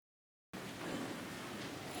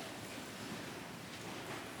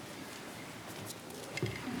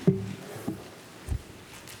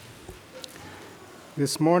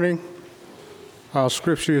This morning, our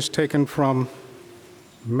scripture is taken from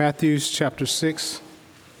Matthew chapter 6,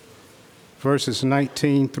 verses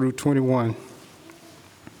 19 through 21.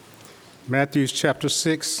 Matthew chapter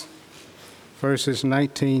 6, verses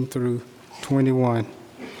 19 through 21.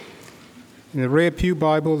 In the Red Pew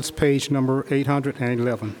Bible, it's page number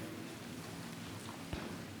 811.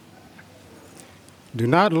 Do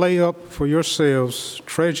not lay up for yourselves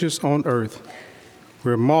treasures on earth,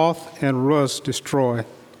 where moth and rust destroy,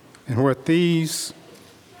 and where thieves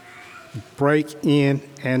break in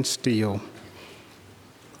and steal.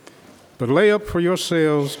 But lay up for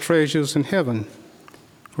yourselves treasures in heaven,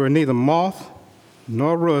 where neither moth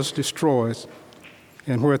nor rust destroys,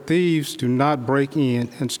 and where thieves do not break in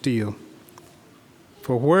and steal.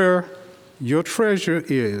 For where your treasure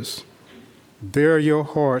is, there your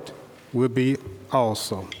heart will be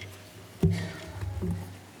also.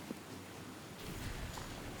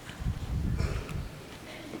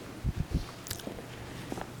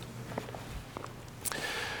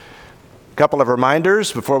 Couple of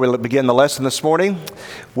reminders before we begin the lesson this morning.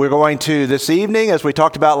 We're going to, this evening, as we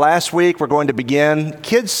talked about last week, we're going to begin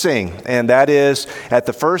Kids Sing, and that is at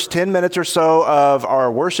the first 10 minutes or so of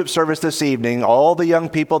our worship service this evening. All the young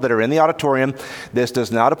people that are in the auditorium, this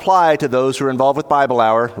does not apply to those who are involved with Bible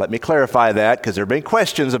Hour. Let me clarify that, because there have been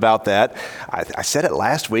questions about that. I said it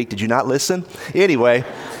last week. Did you not listen? Anyway.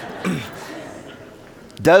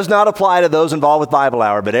 Does not apply to those involved with Bible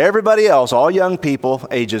Hour, but everybody else, all young people,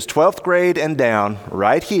 ages 12th grade and down,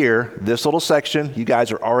 right here, this little section, you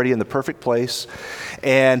guys are already in the perfect place.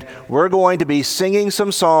 And we're going to be singing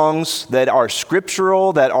some songs that are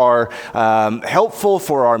scriptural, that are helpful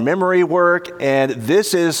for our memory work, and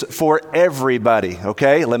this is for everybody,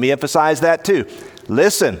 okay? Let me emphasize that too.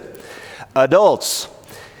 Listen, adults,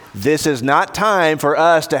 this is not time for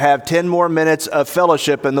us to have 10 more minutes of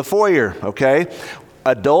fellowship in the foyer, okay?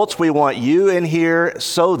 Adults, we want you in here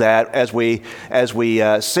so that as we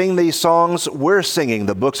sing these songs, we're singing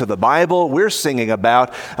the books of the Bible, we're singing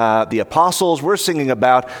about the apostles, we're singing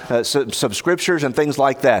about some scriptures and things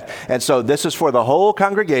like that. And so this is for the whole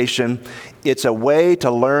congregation. It's a way to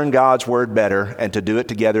learn God's Word better and to do it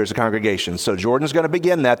together as a congregation. So Jordan's going to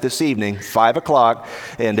begin that this evening, 5 o'clock.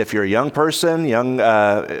 And if you're a young person,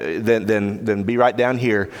 then be right down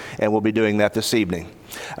here, and we'll be doing that this evening.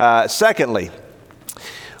 Secondly,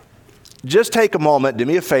 just take a moment, do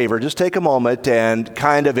me a favor, just take a moment and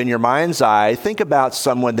kind of in your mind's eye, think about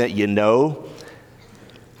someone that you know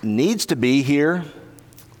needs to be here,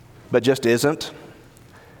 but just isn't.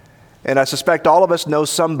 And I suspect all of us know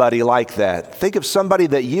somebody like that. Think of somebody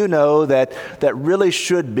that you know that really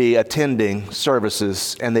should be attending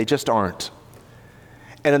services, and they just aren't.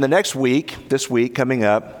 And in the next week, this week coming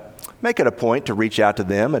up, make it a point to reach out to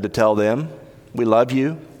them and to tell them, we love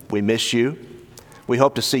you, we miss you. We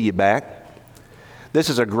hope to see you back. This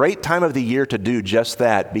is a great time of the year to do just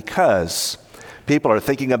that because people are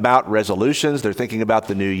thinking about resolutions, they're thinking about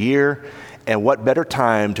the new year, and what better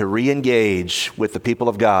time to re-engage with the people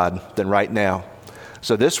of God than right now.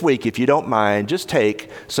 So this week, if you don't mind, just take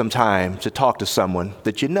some time to talk to someone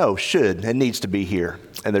that you know should and needs to be here,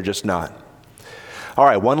 and they're just not. All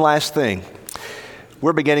right, one last thing.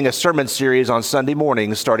 We're beginning a sermon series on Sunday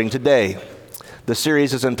mornings starting today. The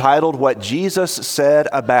series is entitled, What Jesus Said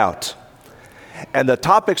About. And the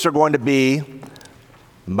topics are going to be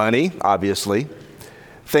money, obviously,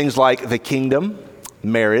 things like the kingdom,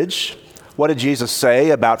 marriage. What did Jesus say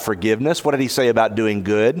about forgiveness? What did he say about doing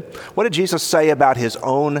good? What did Jesus say about his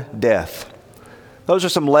own death? Those are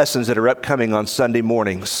some lessons that are upcoming on Sunday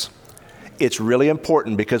mornings. It's really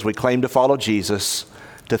important because we claim to follow Jesus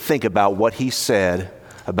to think about what he said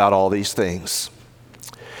about all these things.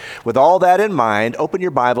 With all that in mind, open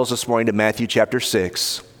your Bibles this morning to Matthew chapter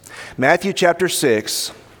 6. Matthew chapter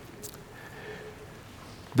 6.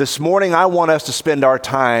 This morning, I want us to spend our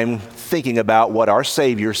time thinking about what our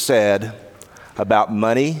Savior said about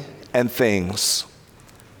money and things.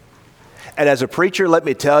 And as a preacher, let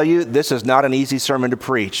me tell you, this is not an easy sermon to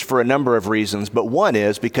preach for a number of reasons, but one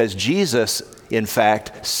is because Jesus, in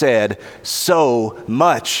fact, said so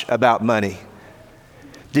much about money.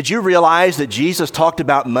 Did you realize that Jesus talked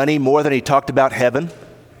about money more than he talked about heaven?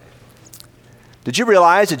 Did you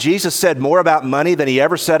realize that Jesus said more about money than he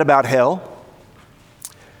ever said about hell?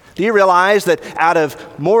 Do you realize that out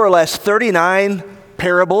of more or less 39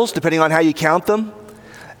 parables, depending on how you count them,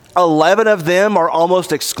 11 of them are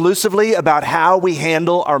almost exclusively about how we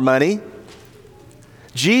handle our money?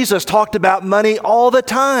 Jesus talked about money all the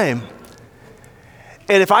time.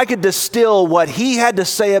 And if I could distill what he had to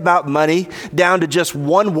say about money down to just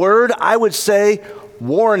one word, I would say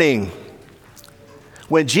warning.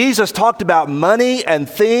 When Jesus talked about money and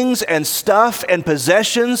things and stuff and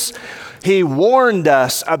possessions, he warned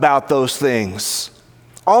us about those things.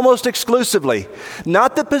 Almost exclusively.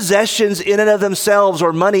 Not that possessions in and of themselves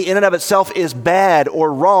or money in and of itself is bad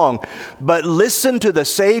or wrong, but listen to the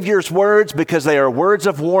Savior's words because they are words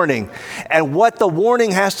of warning. And what the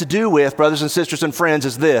warning has to do with, brothers and sisters and friends,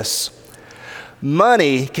 is this.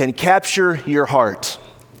 Money can capture your heart.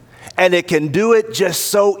 And it can do it just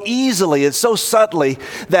so easily and so subtly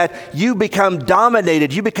that you become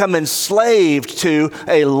dominated, you become enslaved to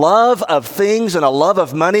a love of things and a love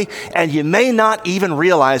of money, and you may not even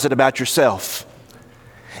realize it about yourself.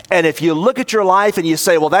 And if you look at your life and you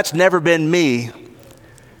say, well, that's never been me,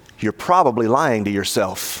 you're probably lying to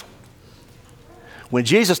yourself. When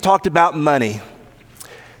Jesus talked about money,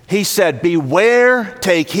 he said, beware,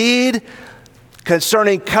 take heed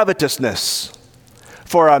concerning covetousness.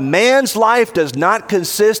 For a man's life does not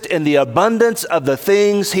consist in the abundance of the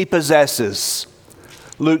things he possesses.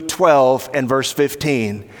 Luke 12 and verse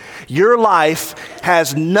 15. Your life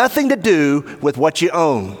has nothing to do with what you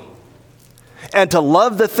own. And to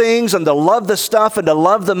love the things and to love the stuff and to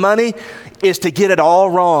love the money is to get it all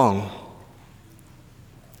wrong.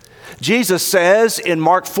 Jesus says in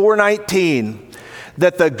Mark 4:19,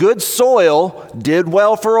 that the good soil did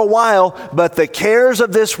well for a while, but the cares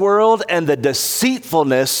of this world and the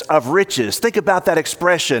deceitfulness of riches. Think about that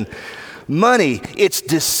expression. Money, it's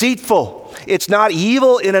deceitful. It's not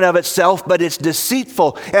evil in and of itself, but it's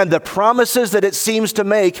deceitful. And the promises that it seems to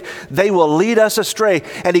make, they will lead us astray.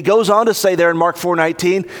 And he goes on to say there in Mark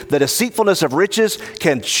 4:19, the deceitfulness of riches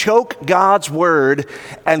can choke God's word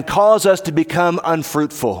and cause us to become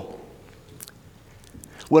unfruitful.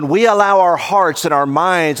 When we allow our hearts and our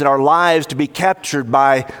minds and our lives to be captured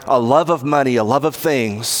by a love of money, a love of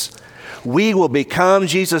things, we will become,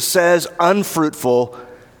 Jesus says, unfruitful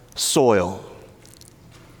soil.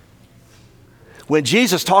 When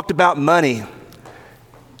Jesus talked about money,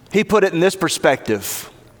 he put it in this perspective.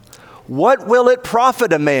 What will it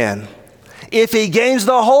profit a man if he gains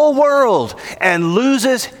the whole world and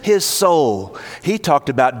loses his soul? He talked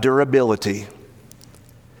about durability.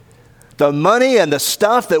 The money and the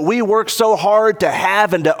stuff that we work so hard to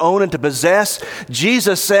have and to own and to possess,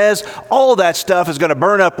 Jesus says all that stuff is going to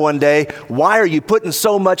burn up one day. Why are you putting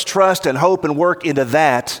so much trust and hope and work into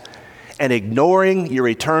that and ignoring your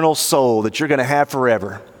eternal soul that you're going to have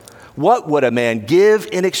forever? What would a man give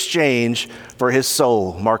in exchange for his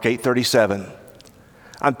soul? Mark 8:37.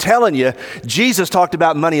 I'm telling you, Jesus talked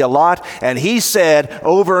about money a lot, and he said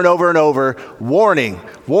over and over and over, warning,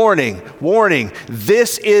 warning, warning.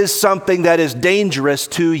 This is something that is dangerous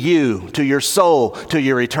to you, to your soul, to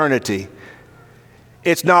your eternity.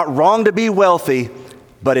 It's not wrong to be wealthy,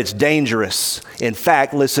 but it's dangerous. In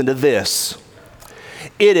fact, listen to this.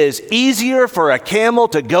 It is easier for a camel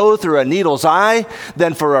to go through a needle's eye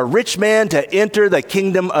than for a rich man to enter the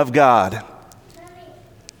kingdom of God.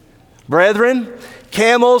 Brethren,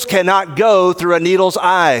 camels cannot go through a needle's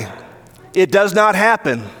eye. It does not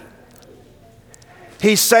happen.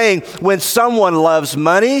 He's saying when someone loves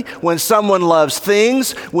money, when someone loves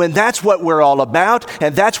things, when that's what we're all about,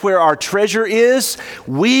 and that's where our treasure is,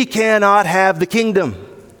 we cannot have the kingdom.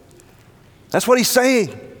 That's what he's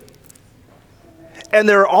saying. And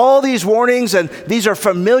there are all these warnings, and these are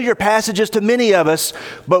familiar passages to many of us,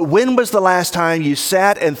 but when was the last time you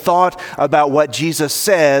sat and thought about what Jesus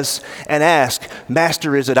says and asked,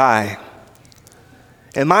 Master, is it I?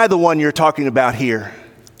 Am I the one you're talking about here?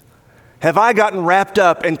 Have I gotten wrapped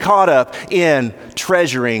up and caught up in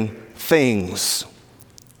treasuring things?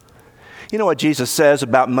 You know what Jesus says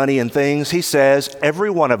about money and things? He says every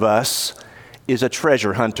one of us is a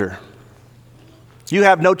treasure hunter. You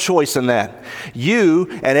have no choice in that. You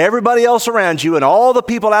and everybody else around you and all the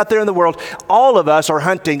people out there in the world, all of us are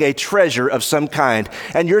hunting a treasure of some kind.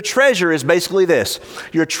 And your treasure is basically this.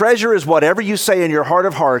 Your treasure is whatever you say in your heart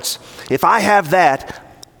of hearts. If I have that,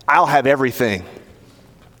 I'll have everything.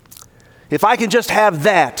 If I can just have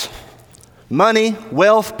that, money,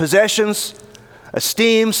 wealth, possessions,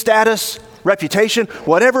 esteem, status, reputation,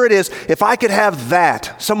 whatever it is, if I could have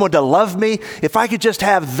that, someone to love me, if I could just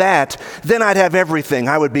have that, then I'd have everything.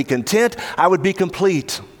 I would be content. I would be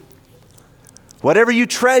complete. Whatever you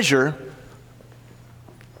treasure,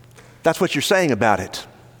 that's what you're saying about it.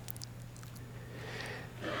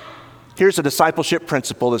 Here's a discipleship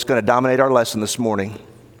principle that's going to dominate our lesson this morning.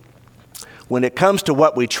 When it comes to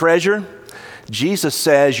what we treasure, Jesus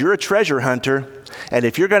says you're a treasure hunter, and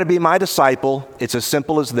if you're going to be my disciple, it's as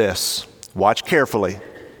simple as this. Watch carefully.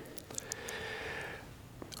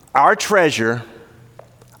 Our treasure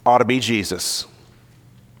ought to be Jesus.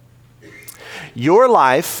 Your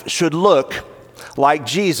life should look like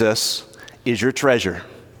Jesus is your treasure.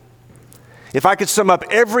 If I could sum up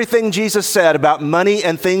everything Jesus said about money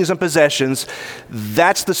and things and possessions,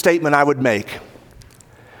 that's the statement I would make.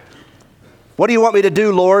 What do you want me to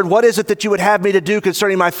do, Lord? What is it that you would have me to do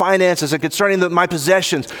concerning my finances and concerning my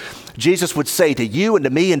possessions? Jesus would say to you and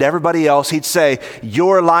to me and to everybody else, he'd say,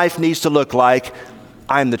 your life needs to look like,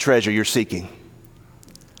 I'm the treasure you're seeking.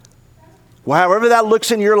 Well, however that looks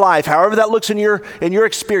in your life, however that looks in your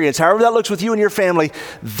experience, however that looks with you and your family,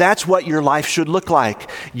 that's what your life should look like.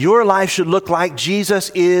 Your life should look like Jesus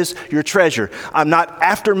is your treasure. I'm not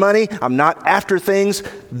after money. I'm not after things.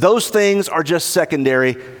 Those things are just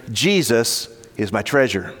secondary. Jesus is my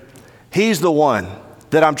treasure. He's the one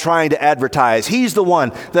that I'm trying to advertise. He's the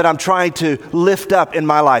one that I'm trying to lift up in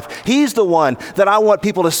my life. He's the one that I want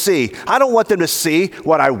people to see. I don't want them to see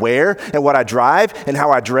what I wear and what I drive and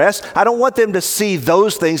how I dress. I don't want them to see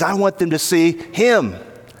those things. I want them to see Him.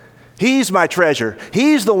 He's my treasure.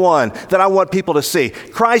 He's the one that I want people to see.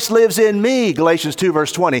 Christ lives in me, Galatians 2,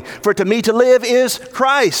 verse 20. For to me to live is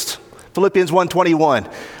Christ. Philippians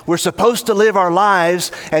 1:21. We're supposed to live our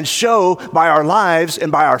lives and show by our lives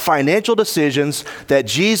and by our financial decisions that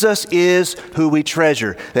Jesus is who we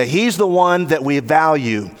treasure, that He's the one that we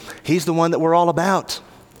value. He's the one that we're all about.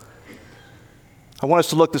 I want us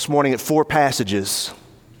to look this morning at 4 passages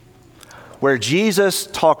where Jesus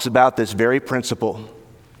talks about this very principle.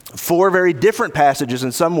 4 very different passages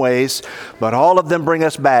in some ways, but all of them bring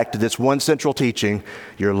us back to this one central teaching.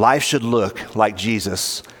 Your life should look like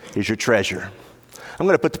Jesus is your treasure. I'm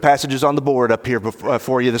going to put the passages on the board up here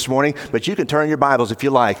for you this morning, but you can turn your Bibles if you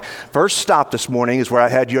like. First stop this morning is where I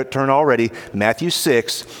had you turn already, Matthew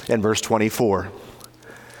 6 and verse 24.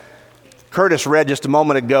 Curtis read just a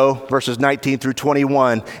moment ago, verses 19 through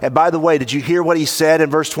 21. And by the way, did you hear what he said in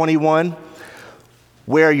verse 21?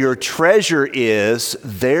 Where your treasure is,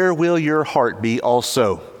 there will your heart be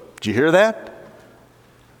also. Did you hear that?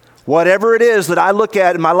 Whatever it is that I look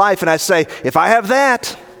at in my life and I say, if I have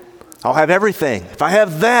that, I'll have everything. If I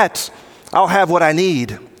have that, I'll have what I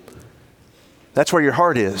need. That's where your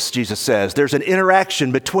heart is, Jesus says. There's an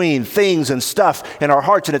interaction between things and stuff in our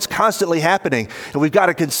hearts, and it's constantly happening. And we've got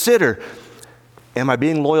to consider, am I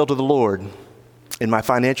being loyal to the Lord in my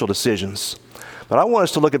financial decisions? But I want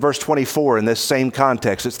us to look at verse 24 in this same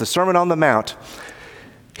context. It's the Sermon on the Mount.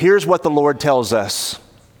 Here's what the Lord tells us.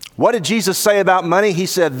 What did Jesus say about money? He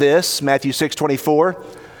said this, Matthew 6:24.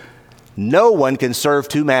 No one can serve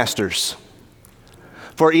 2 masters,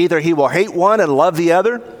 for either he will hate one and love the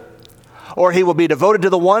other, or he will be devoted to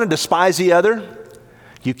the one and despise the other.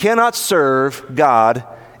 You cannot serve God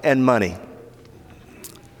and money.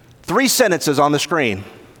 3 sentences on the screen.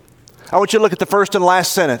 I want you to look at the first and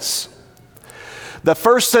last sentence. The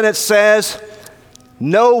first sentence says,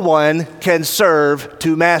 no one can serve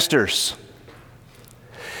 2 masters.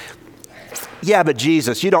 Yeah, but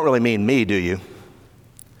Jesus, you don't really mean me, do you?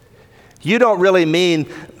 You don't really mean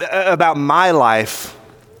about my life.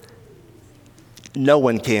 No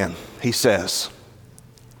one can, he says.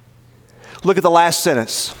 Look at the last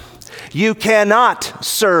sentence. You cannot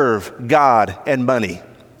serve God and money.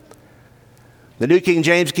 The New King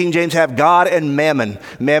James have God and mammon.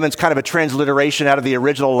 Mammon's kind of a transliteration out of the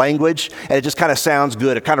original language, and it just kind of sounds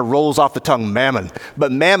good. It kind of rolls off the tongue, mammon.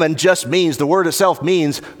 But mammon just means, the word itself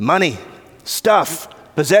means money, stuff,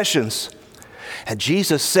 possessions. And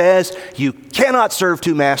Jesus says you cannot serve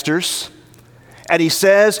 2 masters, and he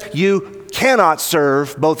says you cannot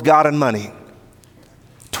serve both God and money.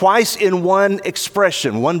 Twice in one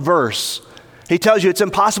expression, one verse, he tells you it's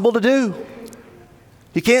impossible to do.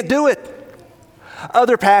 You can't do it.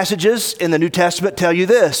 Other passages in the New Testament tell you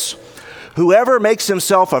this: whoever makes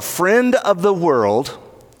himself a friend of the world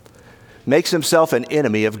makes himself an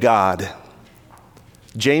enemy of God.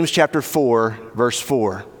 James chapter 4, verse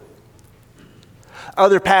 4.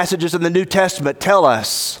 Other passages in the New Testament tell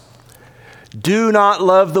us, do not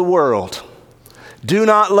love the world. Do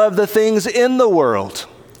not love the things in the world.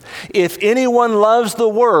 If anyone loves the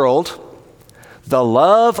world, the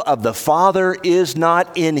love of the Father is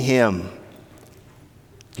not in him.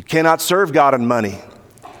 You cannot serve God and money.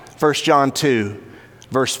 1 John 2,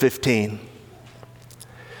 verse 15.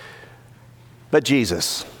 But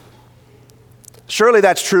Jesus. Surely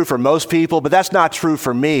that's true for most people, but that's not true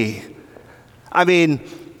for me. I mean,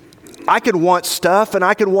 I can want stuff and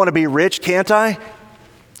I can want to be rich, can't I?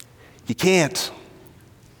 You can't.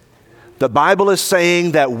 The Bible is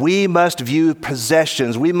saying that we must view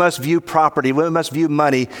possessions, we must view property, we must view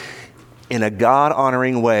money in a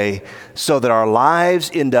God-honoring way so that our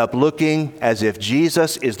lives end up looking as if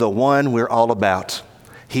Jesus is the one we're all about.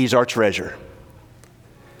 He's our treasure.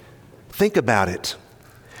 Think about it.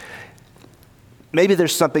 Maybe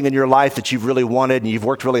there's something in your life that you've really wanted and you've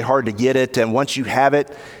worked really hard to get it, and once you have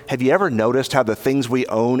it, have you ever noticed how the things we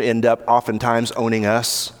own end up oftentimes owning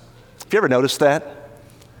us? Have you ever noticed that?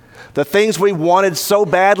 The things we wanted so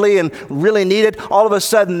badly and really needed, all of a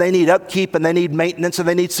sudden they need upkeep and they need maintenance and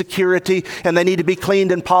they need security and they need to be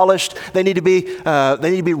cleaned and polished. They need to be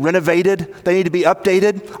renovated. They need to be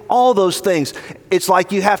updated. All those things. It's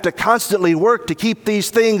like you have to constantly work to keep these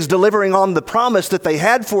things delivering on the promise that they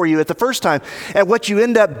had for you at the first time. And what you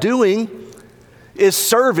end up doing is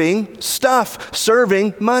serving stuff,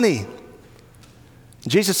 serving money.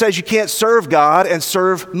 Jesus says you can't serve God and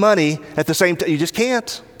serve money at the same time. You just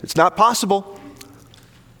can't. It's not possible.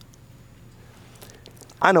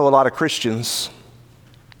 I know a lot of Christians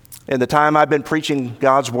in the time I've been preaching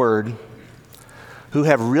God's word who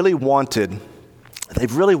have really wanted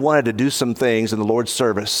to do some things in the Lord's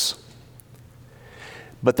service,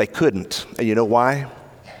 but they couldn't. And you know why?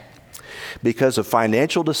 Because of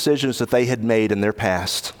financial decisions that they had made in their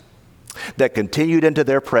past that continued into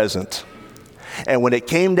their present. And when it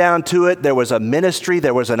came down to it, there was a ministry,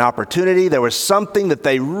 there was an opportunity, there was something that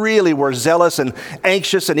they really were zealous and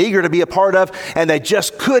anxious and eager to be a part of, and they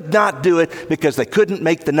just could not do it because they couldn't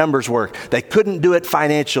make the numbers work. They couldn't do it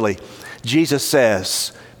financially. Jesus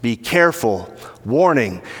says, be careful,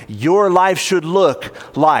 warning, your life should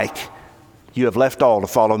look like you have left all to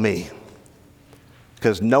follow me,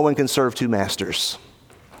 because no one can serve two masters.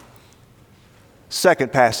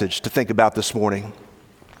 Second passage to think about this morning.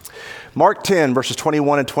 Mark 10, verses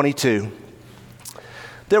 21 and 22.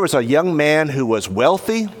 There was a young man who was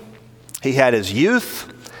wealthy. He had his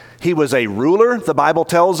youth. He was a ruler, the Bible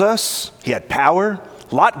tells us. He had power,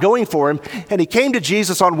 a lot going for him. And he came to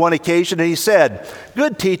Jesus on one occasion and he said,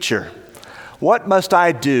 "Good teacher, what must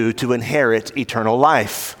I do to inherit eternal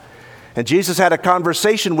life?" And Jesus had a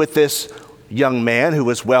conversation with this young man who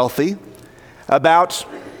was wealthy about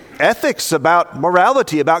ethics, about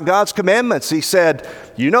morality, about God's commandments. He said,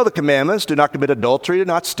 "You know the commandments, do not commit adultery, do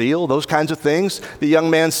not steal," those kinds of things. The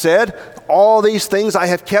young man said, "All these things I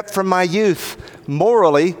have kept from my youth."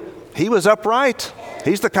 Morally, he was upright.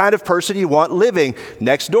 He's the kind of person you want living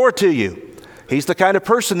next door to you. He's the kind of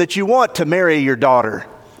person that you want to marry your daughter.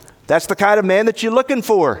 That's the kind of man that you're looking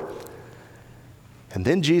for. And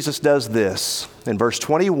then Jesus does this. In verse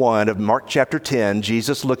 21 of Mark chapter 10,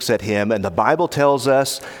 Jesus looks at him, and the Bible tells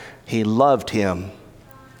us he loved him.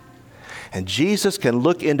 And Jesus can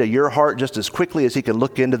look into your heart just as quickly as he can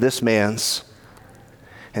look into this man's.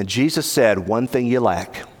 And Jesus said, "One thing you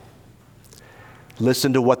lack."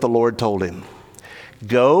 Listen to what the Lord told him.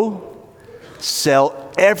 "Go,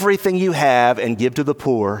 sell everything you have and give to the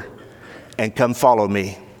poor, and come follow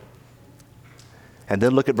me." And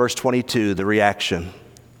then look at verse 22, the reaction.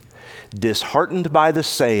 Disheartened by the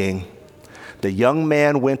saying, the young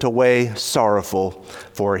man went away sorrowful,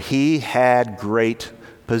 for he had great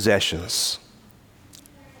possessions.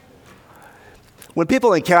 When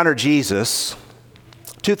people encounter Jesus,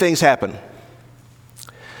 two things happen.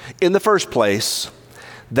 In the first place,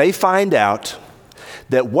 they find out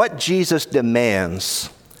that what Jesus demands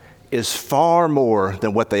is far more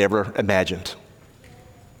than what they ever imagined.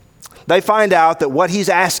 They find out that what he's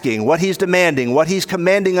asking, what he's demanding, what he's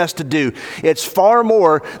commanding us to do, it's far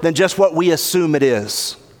more than just what we assume it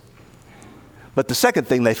is. But the second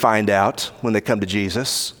thing they find out when they come to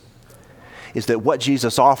Jesus is that what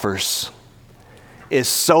Jesus offers is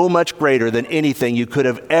so much greater than anything you could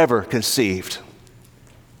have ever conceived.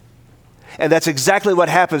 And that's exactly what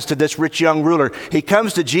happens to this rich young ruler. He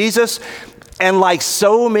comes to Jesus, and like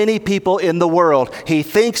so many people in the world, he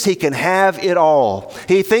thinks he can have it all.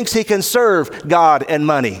 He thinks he can serve God and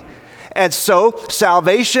money. And so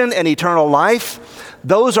salvation and eternal life,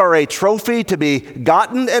 those are a trophy to be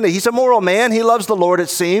gotten. And he's a moral man. He loves the Lord, it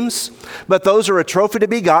seems. But those are a trophy to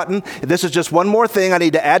be gotten. This is just one more thing I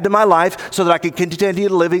need to add to my life so that I can continue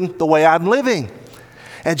living the way I'm living.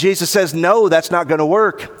 And Jesus says, no, that's not going to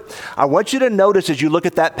work. I want you to notice as you look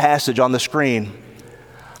at that passage on the screen,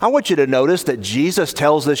 I want you to notice that Jesus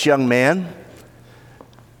tells this young man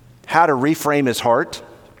how to reframe his heart.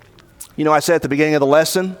 You know, I said at the beginning of the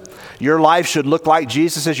lesson, your life should look like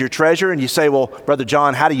Jesus as your treasure. And you say, well, Brother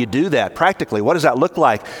John, how do you do that practically? What does that look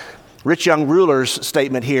like? Rich young ruler's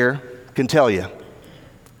statement here can tell you.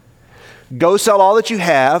 Go sell all that you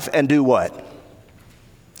have and do what?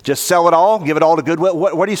 Just sell it all? Give it all to Goodwill?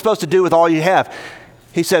 What are you supposed to do with all you have?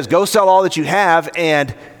 He says, go sell all that you have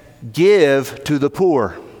and give to the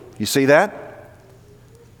poor. You see that?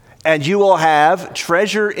 And you will have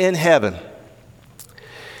treasure in heaven.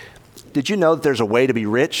 Did you know that there's a way to be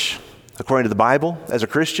rich, according to the Bible, as a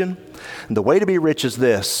Christian? And the way to be rich is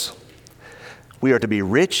this. We are to be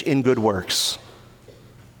rich in good works.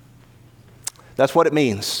 That's what it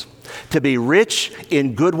means, to be rich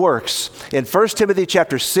in good works. In 1 Timothy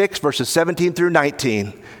chapter 6, verses 17 through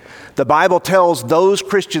 19, the Bible tells those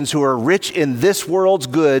Christians who are rich in this world's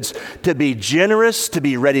goods to be generous, to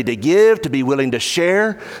be ready to give, to be willing to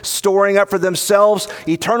share, storing up for themselves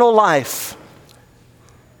eternal life.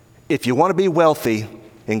 If you want to be wealthy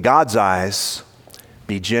in God's eyes,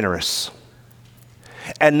 be generous.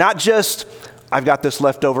 And not just, I've got this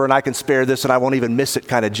left over and I can spare this and I won't even miss it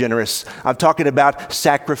kind of generous. I'm talking about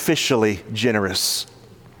sacrificially generous.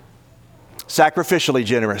 Sacrificially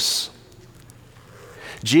generous.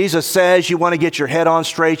 Jesus says you want to get your head on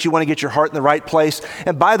straight, you want to get your heart in the right place.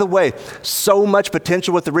 And by the way, so much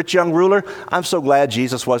potential with the rich young ruler. I'm so glad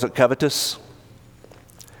Jesus wasn't covetous.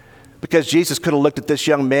 Because Jesus could have looked at this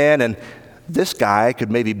young man and this guy could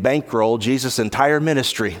maybe bankroll Jesus' entire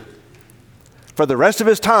ministry. For the rest of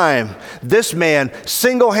his time, this man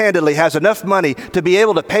single-handedly has enough money to be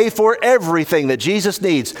able to pay for everything that Jesus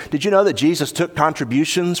needs. Did you know that Jesus took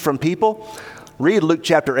contributions from people? Read Luke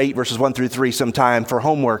chapter 8, verses 1 through 3 sometime for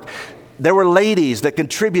homework. There were ladies that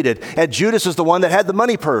contributed, and Judas is the one that had the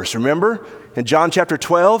money purse, remember? In John chapter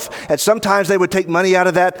 12, and sometimes they would take money out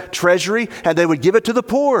of that treasury and they would give it to the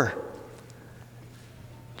poor.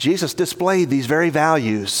 Jesus displayed these very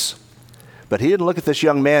values. But he didn't look at this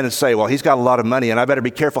young man and say, well, he's got a lot of money and I better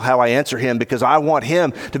be careful how I answer him because I want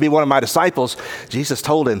him to be one of my disciples. Jesus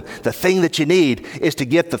told him, the thing that you need is to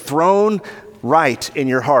get the throne right in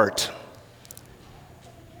your heart.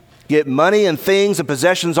 Get money and things and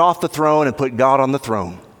possessions off the throne and put God on the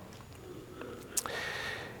throne.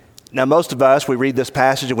 Now, most of us, we read this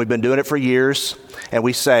passage and we've been doing it for years and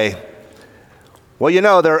we say, well, you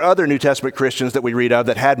know, there are other New Testament Christians that we read of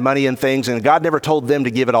that had money and things and God never told them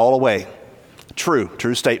to give it all away.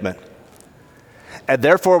 True statement. And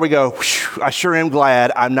therefore we go, I sure am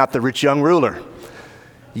glad I'm not the rich young ruler.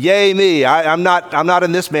 Yay me, I'm not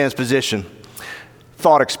in this man's position.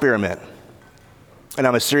 Thought experiment. And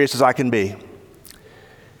I'm as serious as I can be.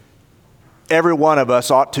 Every one of us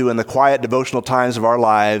ought to, in the quiet devotional times of our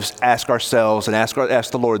lives, ask ourselves and ask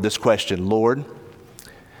the Lord this question. Lord,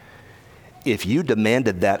 if you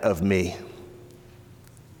demanded that of me,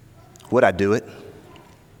 would I do it?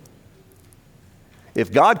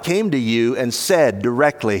 If God came to you and said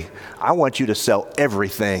directly, I want you to sell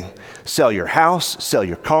everything, sell your house, sell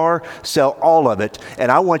your car, sell all of it, and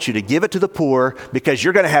I want you to give it to the poor because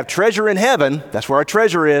you're going to have treasure in heaven, that's where our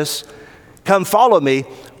treasure is, come follow me,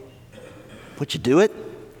 would you do it?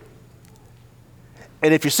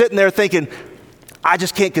 And if you're sitting there thinking, I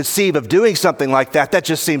just can't conceive of doing something like that, that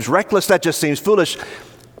just seems reckless, that just seems foolish,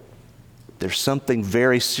 there's something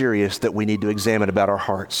very serious that we need to examine about our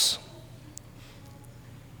hearts.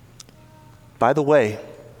 By the way,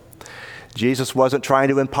 Jesus wasn't trying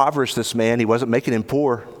to impoverish this man. He wasn't making him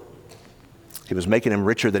poor. He was making him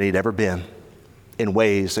richer than he'd ever been in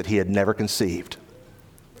ways that he had never conceived.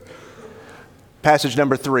 Passage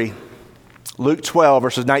number 3, Luke 12,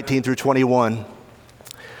 verses 19 through 21.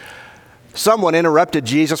 Someone interrupted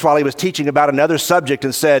Jesus while he was teaching about another subject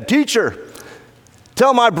and said, Teacher,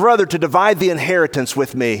 tell my brother to divide the inheritance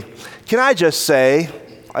with me. Can I just say,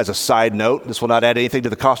 as a side note, this will not add anything to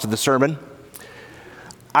the cost of the sermon,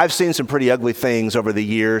 I've seen some pretty ugly things over the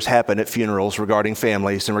years happen at funerals regarding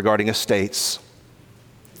families and regarding estates.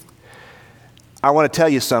 I want to tell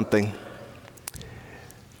you something.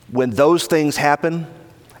 When those things happen,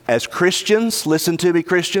 as Christians, listen to me,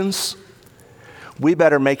 Christians, we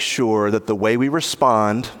better make sure that the way we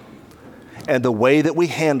respond and the way that we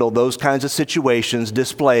handle those kinds of situations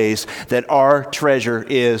displays that our treasure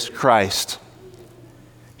is Christ.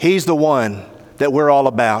 He's the one that we're all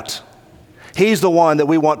about. He's the one that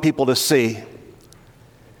we want people to see.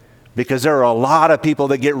 Because there are a lot of people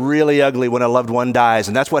that get really ugly when a loved one dies.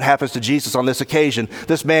 And that's what happens to Jesus on this occasion.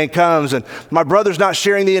 This man comes and my brother's not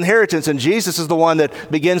sharing the inheritance. And Jesus is the one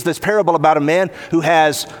that begins this parable about a man who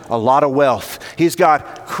has a lot of wealth. He's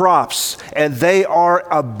got crops and they are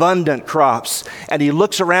abundant crops. And he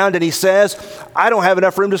looks around and he says, I don't have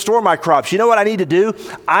enough room to store my crops. You know what I need to do?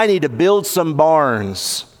 I need to build some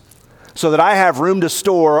barns so that I have room to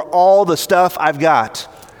store all the stuff I've got.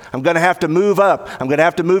 I'm going to have to move up. I'm going to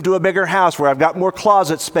have to move to a bigger house where I've got more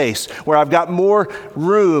closet space, where I've got more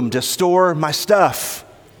room to store my stuff.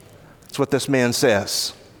 That's what this man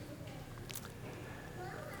says.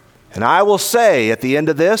 And I will say at the end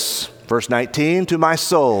of this, verse 19, to my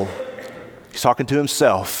soul, he's talking to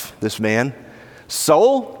himself, this man,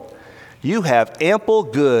 soul, you have ample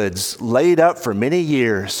goods laid up for many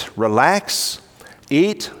years. Relax,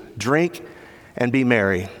 eat, drink, and be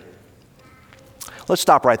merry. Let's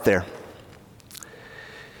stop right there.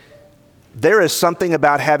 there is something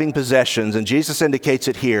about having possessions, and Jesus indicates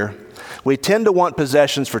it here. We tend to want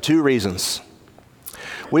possessions for two reasons.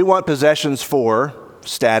 We want possessions for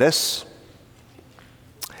status,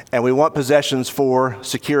 and we want possessions for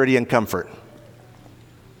security and comfort.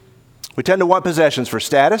 We tend to want possessions for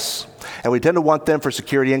status, and we tend to want them for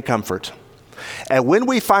security and comfort. And when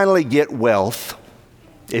we finally get wealth,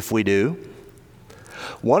 if we do,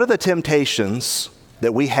 one of the temptations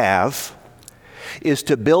that we have is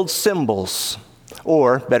to build symbols,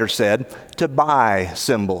 or better said, to buy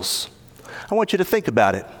symbols. I want you to think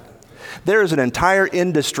about it. There is an entire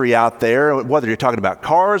industry out there, whether you're talking about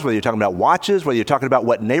cars, whether you're talking about watches, whether you're talking about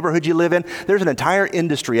what neighborhood you live in, there's an entire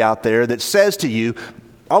industry out there that says to you,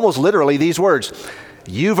 almost literally these words,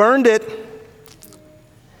 you've earned it.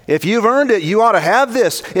 If you've earned it, you ought to have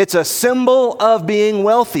this. It's a symbol of being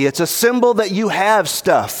wealthy. It's a symbol that you have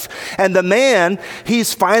stuff. And the man,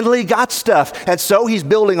 he's finally got stuff. And so he's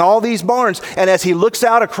building all these barns. And as he looks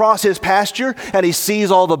out across his pasture and he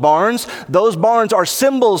sees all the barns, those barns are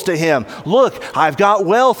symbols to him. Look, I've got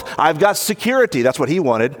wealth. I've got security. That's what he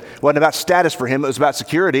wanted. It wasn't about status for him. It was about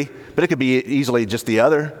security. But it could be easily just the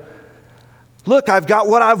other. Look, I've got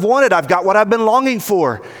what I've wanted. I've got what I've been longing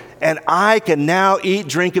for. And I can now eat,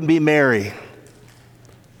 drink, and be merry.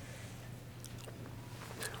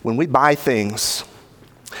 When we buy things,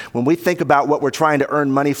 when we think about what we're trying to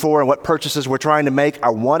earn money for and what purchases we're trying to make, I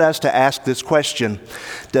want us to ask this question.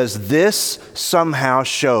 Does this somehow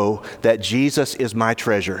show that Jesus is my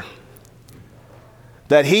treasure?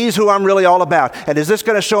 That he's who I'm really all about? And is this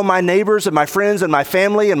going to show my neighbors and my friends and my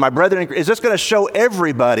family and my brethren? Is this going to show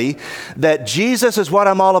everybody that Jesus is what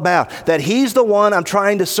I'm all about? That he's the one I'm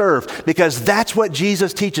trying to serve? Because that's what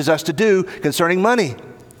Jesus teaches us to do concerning money.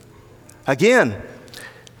 Again,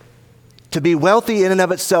 to be wealthy in and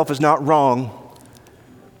of itself is not wrong,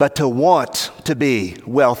 but to want to be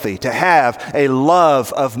wealthy, to have a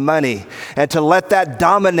love of money, and to let that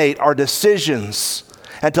dominate our decisions,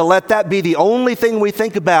 and to let that be the only thing we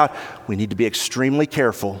think about, we need to be extremely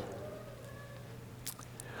careful.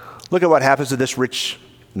 Look at what happens to this rich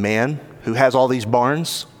man who has all these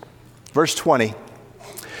barns. Verse 20.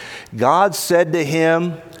 God said to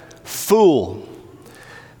him, "Fool,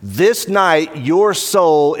 this night your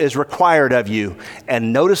soul is required of you."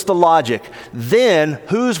 And notice the logic. Then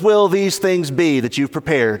whose will these things be that you've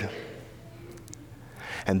prepared?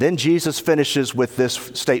 And then Jesus finishes with this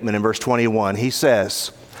statement in verse 21. He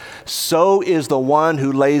says, "So is the one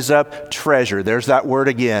who lays up treasure." There's that word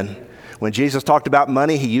again. When Jesus talked about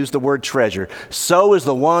money, he used the word treasure. "So is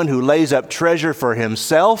the one who lays up treasure for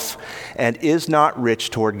himself and is not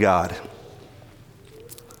rich toward God."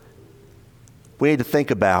 We need to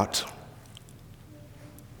think about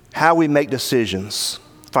how we make decisions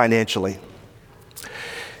financially.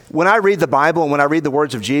 When I read the Bible and when I read the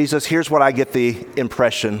words of Jesus, here's what I get the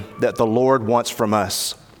impression that the Lord wants from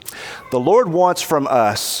us. The Lord wants from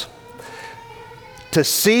us to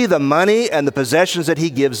see the money and the possessions that he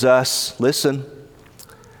gives us, listen,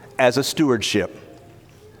 as a stewardship.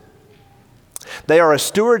 They are a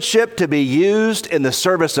stewardship to be used in the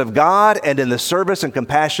service of God and in the service and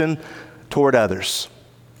compassion toward others.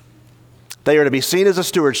 They are to be seen as a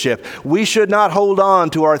stewardship. We should not hold on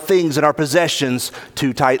to our things and our possessions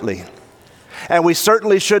too tightly. And we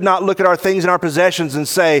certainly should not look at our things and our possessions and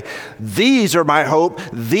say, these are my hope,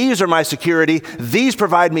 these are my security, these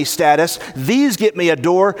provide me status, these get me a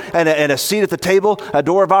door and a seat at the table, a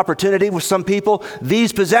door of opportunity with some people.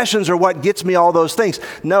 These possessions are what gets me all those things.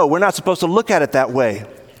 No, we're not supposed to look at it that way.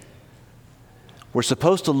 We're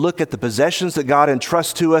supposed to look at the possessions that God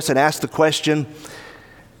entrusts to us and ask the question,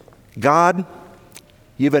 God,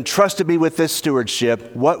 you've entrusted me with this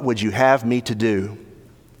stewardship. What would you have me to do?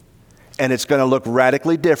 And it's going to look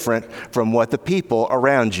radically different from what the people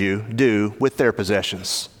around you do with their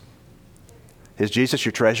possessions. Is Jesus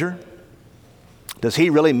your treasure? Does he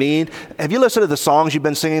really mean? Have you listened to the songs you've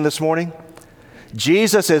been singing this morning?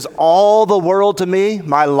 Jesus is all the world to me,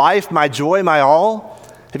 my life, my joy, my all.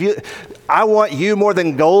 I want you more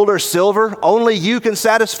than gold or silver. Only you can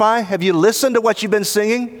satisfy. Have you listened to what you've been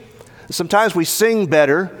singing? Sometimes we sing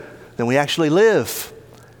better than we actually live.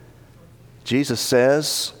 Jesus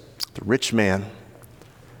says, the rich man,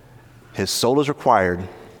 his soul is required,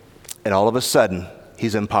 and all of a sudden,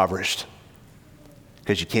 he's impoverished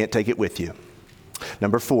because you can't take it with you.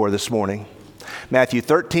 Number 4 this morning, Matthew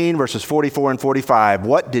 13, verses 44 and 45.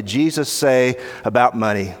 What did Jesus say about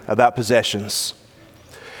money, about possessions?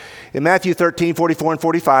 In Matthew 13, 44 and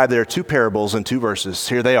 45, there are 2 parables in 2 verses.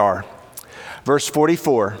 Here they are. Verse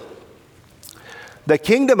 44. The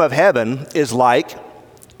kingdom of heaven is like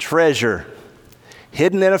treasure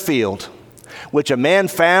hidden in a field, which a man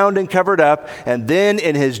found and covered up, and then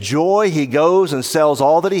in his joy he goes and sells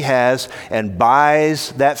all that he has and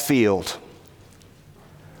buys that field.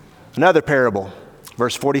 Another parable,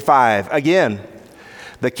 verse 45. Again,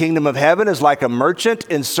 the kingdom of heaven is like a merchant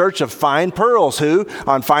in search of fine pearls, who,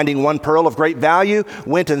 on finding one pearl of great value,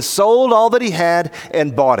 went and sold all that he had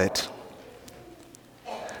and bought it.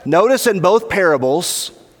 Notice in both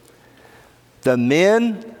parables, the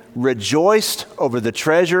men rejoiced over the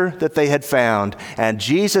treasure that they had found, and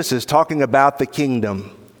Jesus is talking about the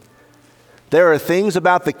kingdom. There are things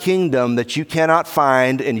about the kingdom that you cannot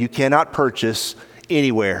find and you cannot purchase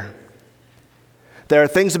anywhere. There are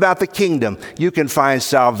things about the kingdom. You can find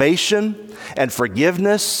salvation and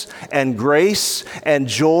forgiveness and grace and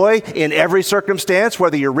joy in every circumstance,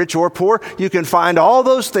 whether you're rich or poor. You can find all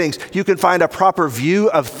those things. You can find a proper view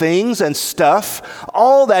of things and stuff.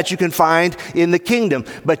 All that you can find in the kingdom.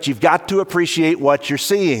 But you've got to appreciate what you're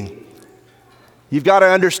seeing. You've got to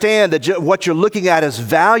understand that what you're looking at is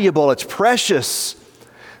valuable. It's precious.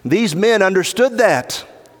 These men understood that.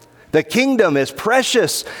 The kingdom is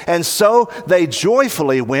precious, and so they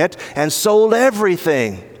joyfully went and sold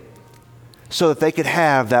everything so that they could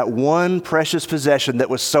have that one precious possession that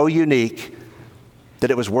was so unique that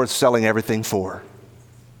it was worth selling everything for.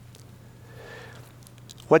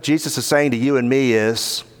 What Jesus is saying to you and me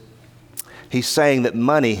is, he's saying that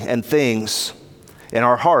money and things in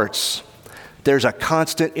our hearts, there's a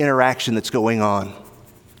constant interaction that's going on.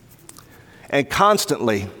 And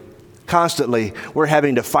constantly, we're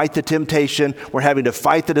having to fight the temptation. We're having to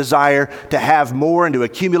fight the desire to have more and to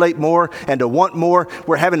accumulate more and to want more.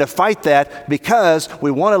 We're having to fight that because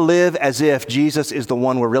we want to live as if Jesus is the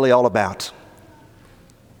one we're really all about.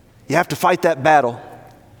 You have to fight that battle.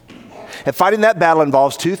 And fighting that battle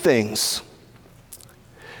involves two things.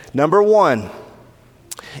 Number one,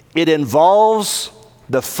 it involves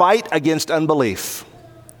the fight against unbelief.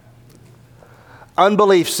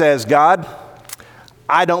 Unbelief says, God,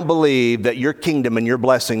 I don't believe that your kingdom and your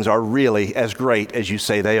blessings are really as great as you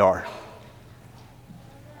say they are.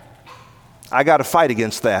 I got to fight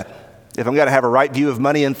against that. If I'm going to have a right view of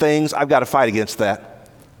money and things, I've got to fight against that.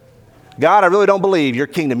 God, I really don't believe your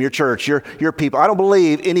kingdom, your church, your people, I don't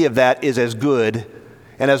believe any of that is as good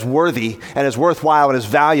and as worthy and as worthwhile and as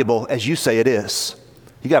valuable as you say it is.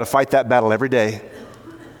 You got to fight that battle every day.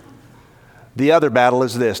 The other battle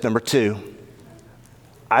is this, number two.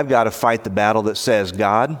 I've got to fight the battle that says,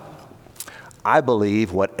 God, I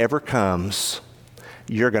believe whatever comes,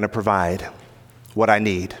 you're going to provide what I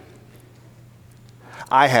need.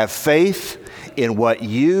 I have faith in what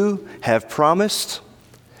you have promised.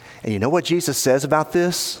 And you know what Jesus says about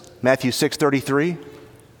this? Matthew 6:33.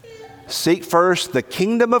 Seek first the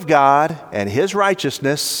kingdom of God and his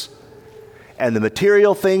righteousness, and the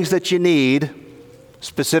material things that you need,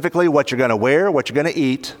 specifically what you're going to wear, what you're going to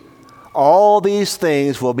eat, all these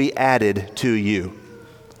things will be added to you.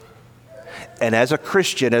 And as a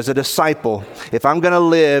Christian, as a disciple, if I'm going to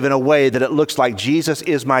live in a way that it looks like Jesus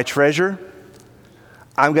is my treasure,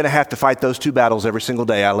 I'm going to have to fight those two battles every single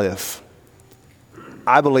day I live.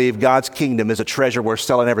 I believe God's kingdom is a treasure worth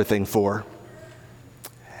selling everything for.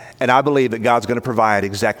 And I believe that God's going to provide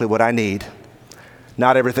exactly what I need.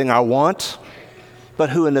 Not everything I want, but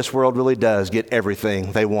who in this world really does get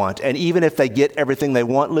everything they want? And even if they get everything they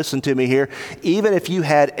want, listen to me here, even if you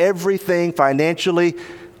had everything financially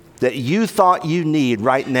that you thought you need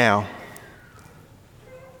right now,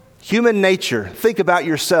 human nature, think about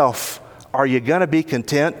yourself. Are you going to be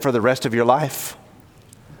content for the rest of your life?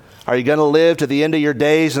 Are you going to live to the end of your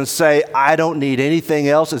days and say, I don't need anything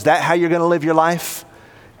else? Is that how you're going to live your life?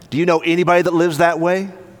 Do you know anybody that lives that way?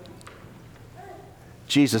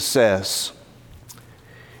 Jesus says,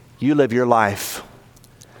 you live your life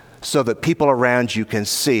so that people around you can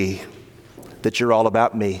see that you're all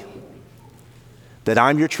about me, that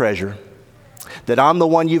I'm your treasure, that I'm the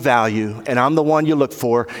one you value, and I'm the one you look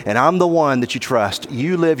for, and I'm the one that you trust.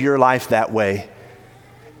 You live your life that way,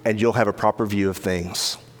 and you'll have a proper view of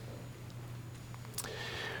things.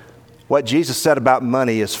 What Jesus said about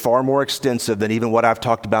money is far more extensive than even what I've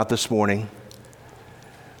talked about this morning.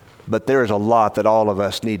 But there is a lot that all of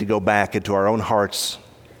us need to go back into our own hearts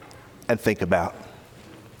and think about.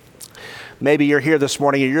 Maybe you're here this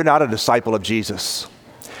morning and you're not a disciple of Jesus.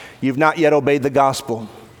 You've not yet obeyed the gospel.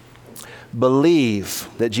 Believe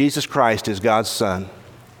that Jesus Christ is God's Son.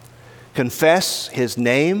 Confess his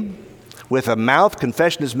name. With a mouth,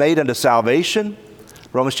 confession is made unto salvation.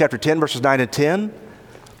 Romans chapter 10, verses 9 and 10.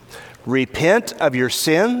 Repent of your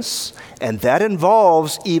sins, and that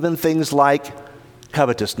involves even things like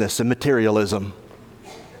covetousness and materialism.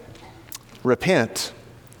 Repent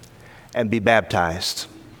and be baptized.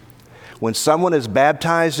 When someone is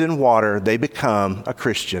baptized in water, they become a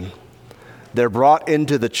Christian. They're brought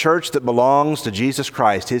into the church that belongs to Jesus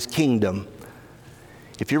Christ, his kingdom.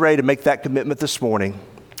 If you're ready to make that commitment this morning,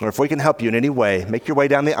 or if we can help you in any way, make your way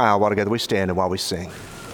down the aisle while together we stand and while we sing.